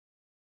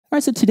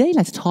Alright, so today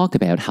let's talk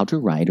about how to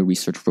write a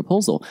research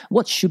proposal.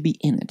 What should be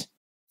in it?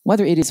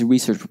 Whether it is a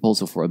research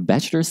proposal for a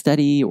bachelor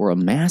study or a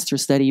master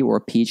study or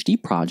a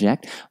PhD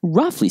project,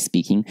 roughly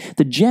speaking,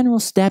 the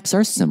general steps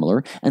are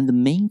similar and the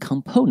main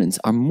components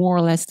are more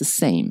or less the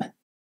same.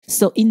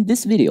 So in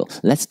this video,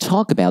 let's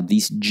talk about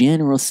these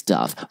general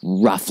stuff,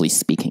 roughly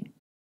speaking.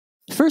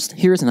 First,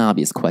 here's an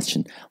obvious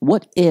question.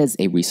 What is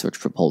a research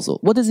proposal?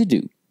 What does it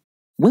do?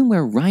 When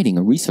we're writing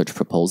a research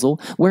proposal,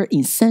 we're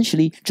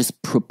essentially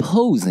just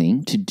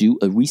proposing to do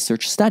a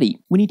research study.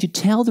 We need to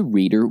tell the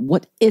reader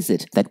what is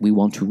it that we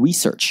want to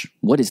research,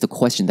 what is the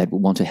question that we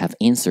want to have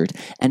answered,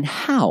 and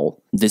how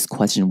this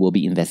question will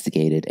be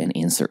investigated and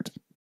answered.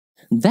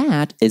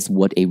 That is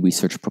what a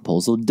research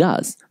proposal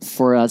does,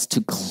 for us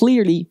to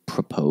clearly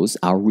propose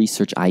our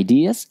research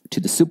ideas to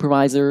the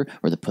supervisor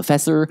or the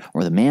professor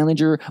or the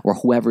manager or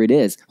whoever it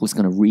is who's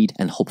going to read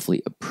and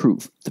hopefully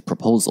approve the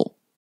proposal.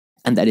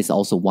 And that is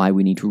also why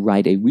we need to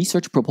write a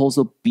research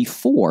proposal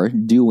before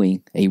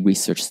doing a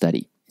research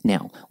study.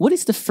 Now, what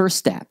is the first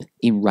step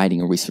in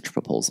writing a research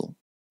proposal?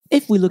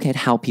 If we look at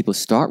how people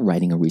start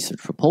writing a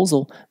research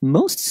proposal,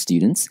 most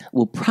students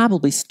will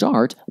probably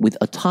start with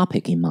a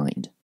topic in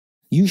mind.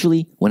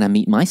 Usually, when I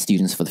meet my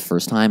students for the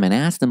first time and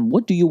ask them,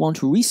 what do you want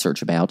to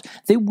research about,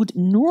 they would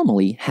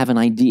normally have an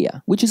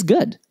idea, which is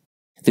good.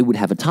 They would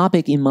have a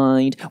topic in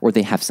mind, or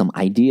they have some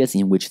ideas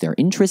in which they're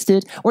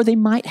interested, or they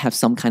might have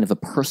some kind of a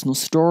personal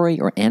story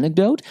or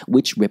anecdote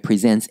which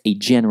represents a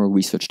general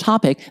research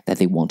topic that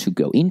they want to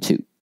go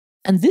into.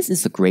 And this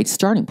is a great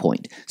starting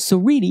point. So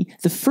really,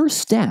 the first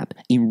step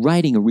in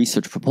writing a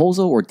research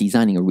proposal or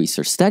designing a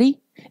research study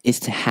is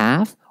to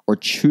have or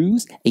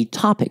choose a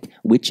topic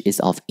which is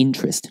of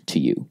interest to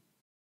you.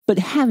 But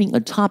having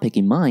a topic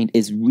in mind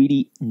is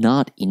really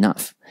not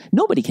enough.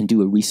 Nobody can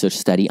do a research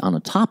study on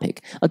a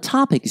topic. A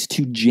topic is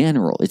too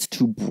general, it's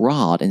too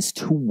broad, and it's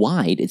too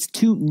wide, it's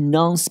too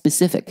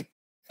non-specific.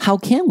 How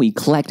can we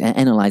collect and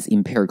analyze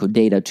empirical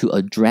data to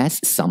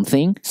address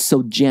something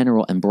so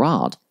general and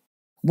broad?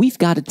 We've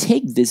got to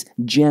take this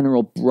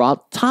general, broad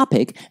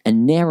topic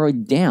and narrow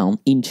it down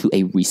into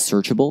a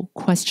researchable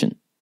question.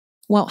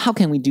 Well, how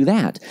can we do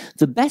that?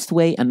 The best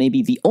way, and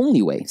maybe the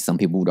only way, some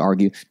people would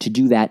argue, to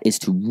do that is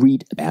to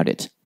read about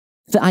it.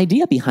 The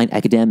idea behind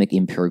academic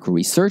empirical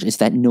research is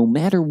that no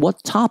matter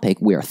what topic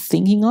we are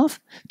thinking of,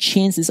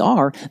 chances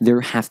are there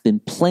have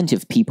been plenty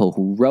of people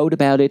who wrote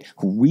about it,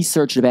 who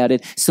researched about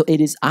it, so it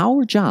is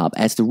our job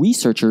as the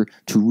researcher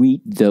to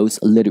read those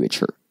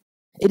literature.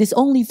 It is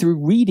only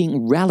through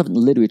reading relevant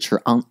literature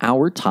on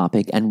our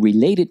topic and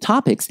related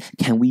topics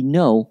can we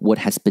know what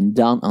has been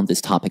done on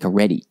this topic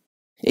already.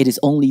 It is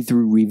only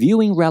through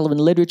reviewing relevant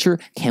literature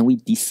can we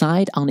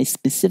decide on a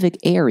specific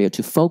area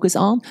to focus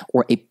on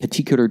or a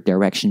particular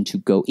direction to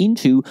go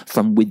into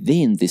from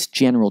within this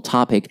general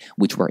topic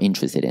which we're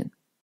interested in.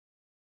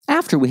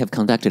 After we have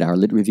conducted our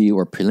lit review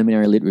or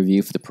preliminary lit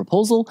review for the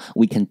proposal,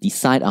 we can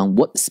decide on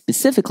what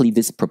specifically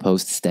this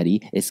proposed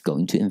study is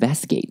going to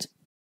investigate.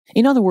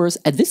 In other words,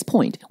 at this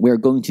point, we are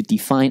going to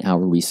define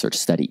our research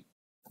study.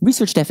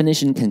 Research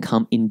definition can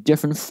come in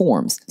different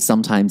forms.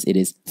 Sometimes it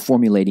is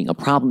formulating a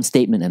problem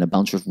statement and a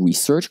bunch of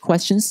research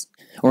questions.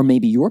 Or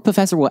maybe your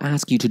professor will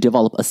ask you to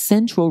develop a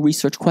central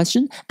research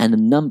question and a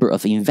number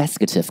of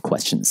investigative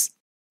questions.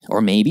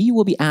 Or maybe you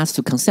will be asked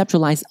to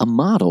conceptualize a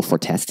model for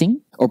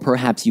testing. Or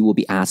perhaps you will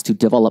be asked to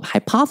develop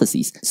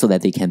hypotheses so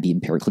that they can be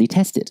empirically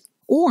tested.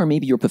 Or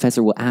maybe your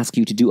professor will ask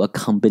you to do a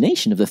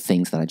combination of the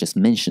things that I just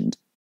mentioned.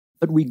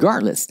 But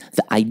regardless,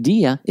 the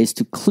idea is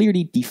to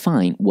clearly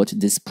define what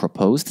this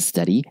proposed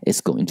study is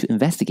going to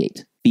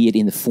investigate, be it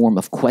in the form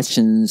of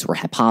questions or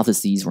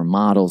hypotheses or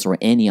models or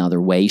any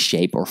other way,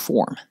 shape, or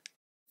form.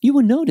 You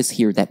will notice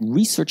here that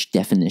research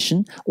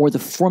definition or the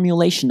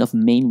formulation of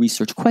main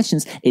research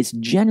questions is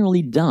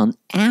generally done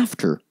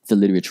after the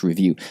literature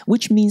review,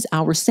 which means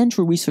our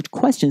central research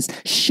questions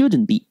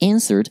shouldn't be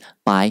answered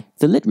by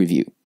the lit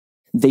review.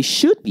 They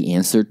should be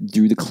answered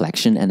through the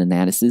collection and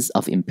analysis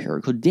of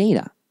empirical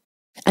data.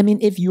 I mean,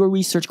 if your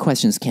research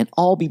questions can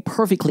all be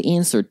perfectly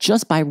answered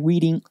just by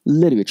reading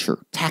literature,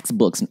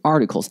 textbooks, and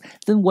articles,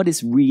 then what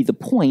is really the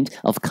point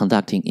of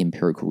conducting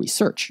empirical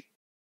research?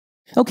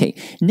 Okay,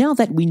 now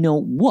that we know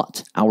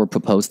what our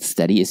proposed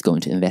study is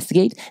going to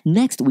investigate,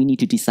 next we need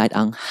to decide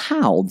on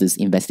how this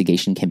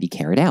investigation can be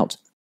carried out.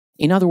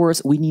 In other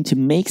words, we need to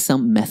make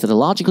some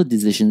methodological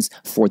decisions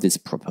for this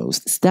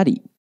proposed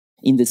study.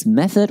 In this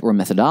method or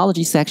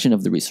methodology section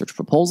of the research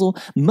proposal,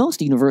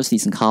 most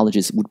universities and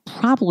colleges would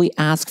probably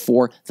ask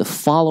for the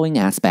following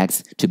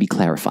aspects to be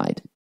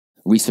clarified: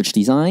 research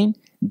design,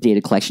 data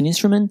collection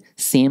instrument,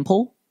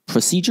 sample,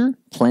 procedure,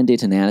 planned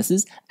data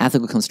analysis,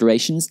 ethical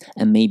considerations,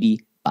 and maybe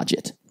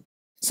budget.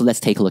 So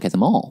let's take a look at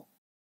them all.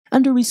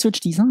 Under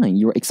research design,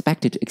 you're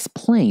expected to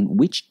explain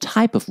which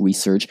type of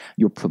research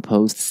your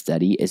proposed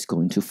study is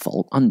going to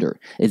fall under.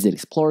 Is it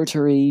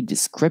exploratory,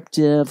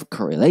 descriptive,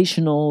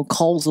 correlational,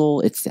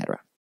 causal,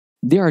 etc.?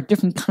 There are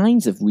different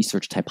kinds of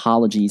research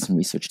typologies and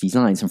research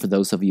designs, and for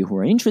those of you who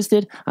are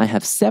interested, I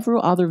have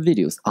several other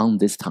videos on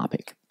this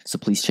topic. So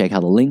please check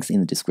out the links in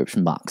the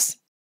description box.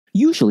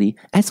 Usually,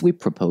 as we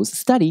propose a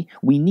study,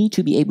 we need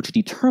to be able to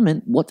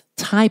determine what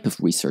type of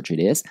research it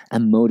is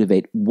and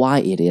motivate why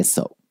it is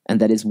so. And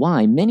that is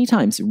why many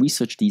times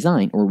research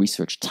design or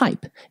research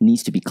type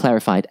needs to be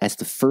clarified as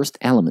the first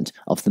element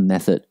of the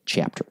method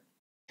chapter.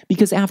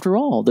 Because after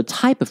all, the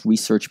type of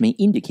research may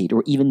indicate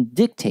or even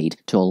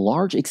dictate to a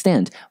large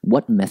extent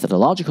what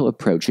methodological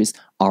approaches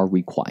are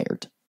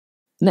required.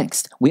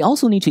 Next, we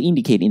also need to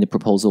indicate in the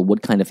proposal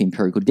what kind of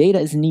empirical data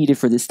is needed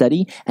for this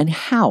study and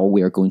how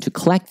we are going to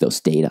collect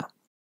those data.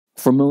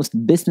 For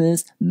most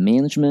business,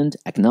 management,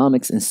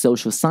 economics, and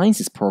social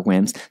sciences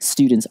programs,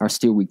 students are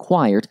still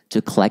required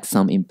to collect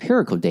some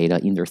empirical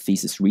data in their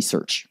thesis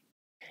research.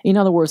 In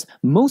other words,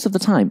 most of the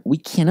time, we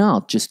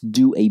cannot just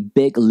do a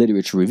big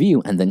literature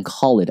review and then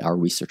call it our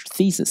research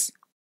thesis.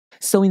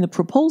 So in the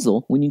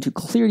proposal, we need to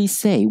clearly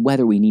say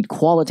whether we need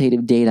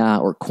qualitative data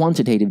or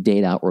quantitative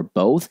data or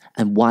both,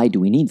 and why do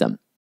we need them.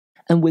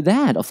 And with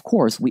that, of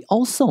course, we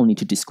also need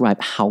to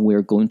describe how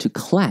we're going to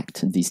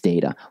collect these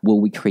data. Will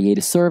we create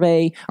a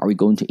survey? Are we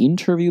going to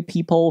interview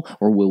people?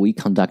 Or will we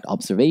conduct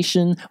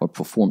observation or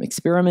perform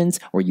experiments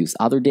or use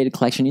other data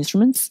collection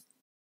instruments?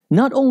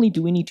 Not only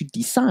do we need to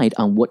decide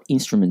on what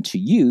instrument to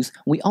use,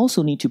 we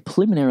also need to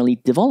preliminarily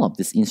develop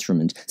this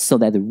instrument so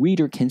that the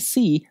reader can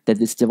see that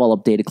this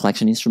developed data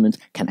collection instrument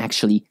can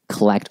actually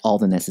collect all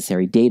the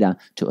necessary data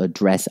to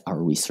address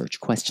our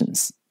research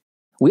questions.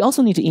 We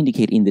also need to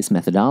indicate in this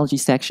methodology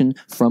section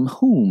from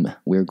whom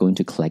we're going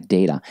to collect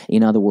data.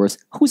 In other words,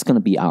 who's going to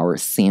be our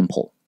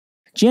sample.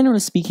 Generally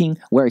speaking,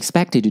 we're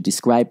expected to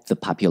describe the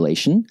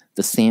population,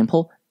 the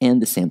sample,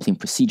 and the sampling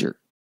procedure.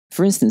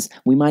 For instance,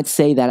 we might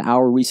say that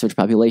our research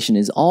population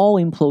is all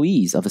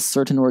employees of a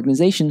certain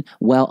organization,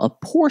 while a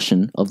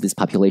portion of this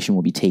population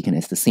will be taken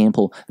as the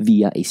sample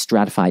via a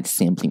stratified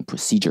sampling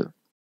procedure.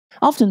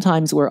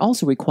 Oftentimes, we're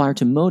also required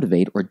to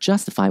motivate or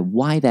justify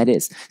why that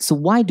is. So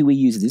why do we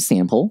use this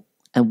sample,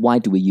 and why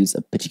do we use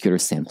a particular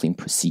sampling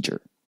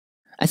procedure?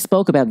 I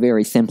spoke about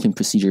various sampling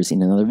procedures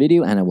in another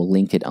video, and I will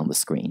link it on the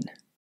screen.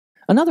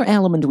 Another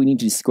element we need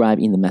to describe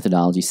in the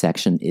methodology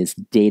section is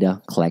data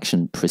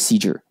collection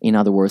procedure. In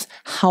other words,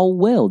 how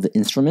will the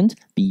instrument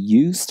be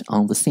used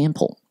on the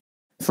sample?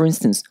 For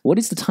instance, what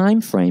is the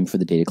time frame for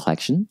the data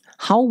collection?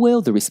 How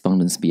will the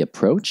respondents be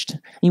approached?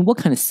 In what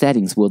kind of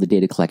settings will the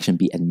data collection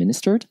be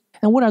administered?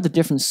 And what are the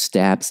different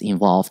steps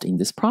involved in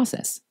this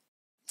process?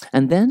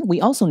 And then we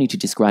also need to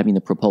describe in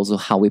the proposal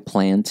how we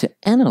plan to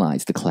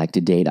analyze the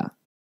collected data.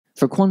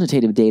 For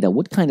quantitative data,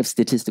 what kind of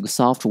statistical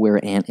software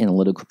and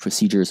analytical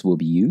procedures will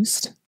be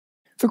used?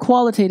 For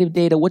qualitative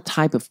data, what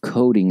type of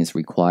coding is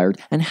required,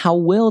 and how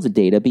will the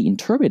data be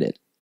interpreted?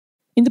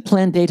 In the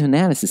planned data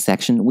analysis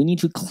section, we need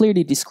to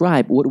clearly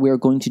describe what we are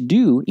going to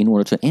do in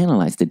order to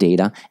analyze the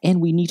data, and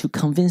we need to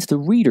convince the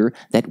reader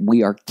that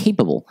we are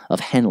capable of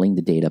handling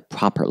the data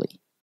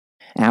properly.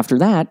 After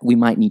that, we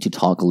might need to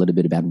talk a little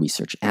bit about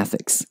research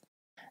ethics.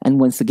 And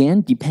once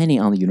again,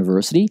 depending on the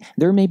university,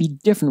 there may be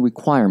different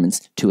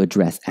requirements to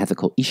address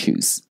ethical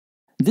issues.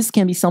 This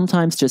can be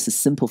sometimes just a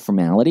simple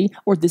formality,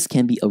 or this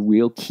can be a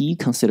real key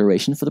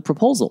consideration for the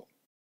proposal.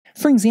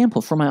 For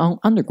example, for my own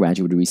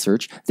undergraduate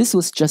research, this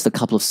was just a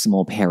couple of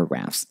small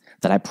paragraphs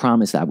that I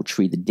promised I would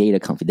treat the data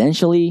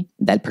confidentially,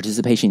 that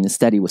participation in the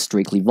study was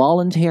strictly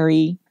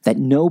voluntary, that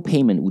no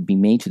payment would be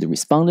made to the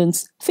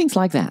respondents, things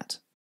like that.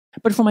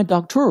 But for my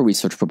doctoral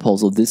research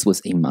proposal, this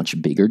was a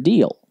much bigger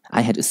deal.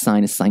 I had to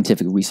sign a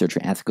scientific researcher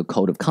ethical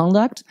code of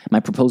conduct,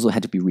 my proposal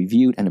had to be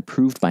reviewed and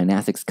approved by an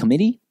ethics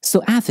committee,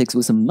 so ethics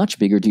was a much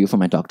bigger deal for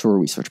my doctoral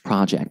research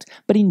project.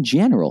 But in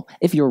general,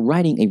 if you're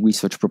writing a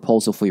research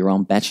proposal for your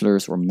own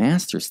bachelor's or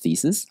master's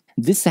thesis,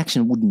 this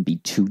section wouldn't be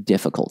too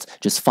difficult.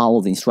 Just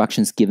follow the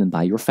instructions given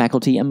by your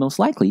faculty and most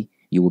likely,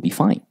 you will be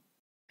fine.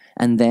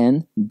 And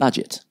then,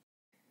 budget.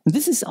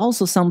 This is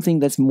also something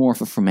that's more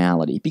of a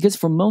formality, because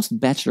for most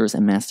bachelor's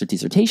and master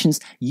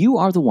dissertations, you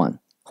are the one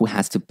who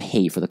has to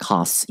pay for the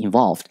costs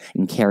involved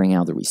in carrying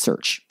out the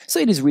research. So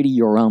it is really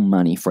your own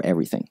money for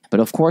everything. But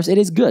of course, it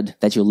is good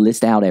that you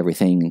list out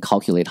everything and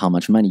calculate how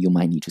much money you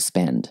might need to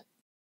spend.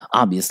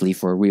 Obviously,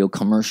 for a real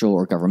commercial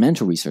or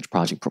governmental research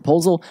project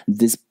proposal,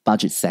 this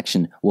budget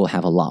section will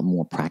have a lot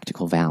more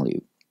practical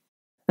value.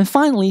 And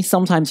finally,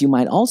 sometimes you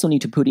might also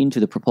need to put into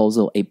the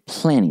proposal a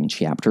planning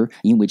chapter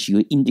in which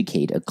you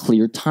indicate a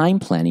clear time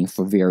planning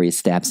for various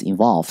steps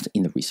involved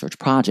in the research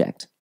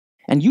project.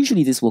 And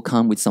usually this will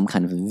come with some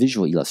kind of a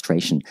visual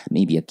illustration,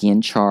 maybe a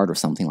Gantt chart or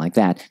something like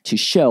that, to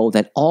show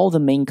that all the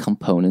main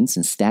components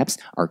and steps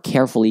are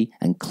carefully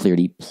and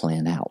clearly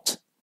planned out.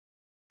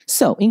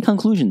 So, in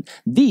conclusion,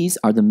 these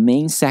are the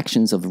main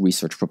sections of a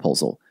research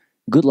proposal.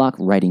 Good luck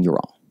writing your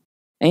own.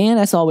 And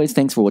as always,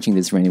 thanks for watching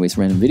this Anyways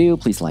Random video.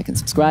 Please like and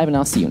subscribe, and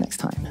I'll see you next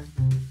time.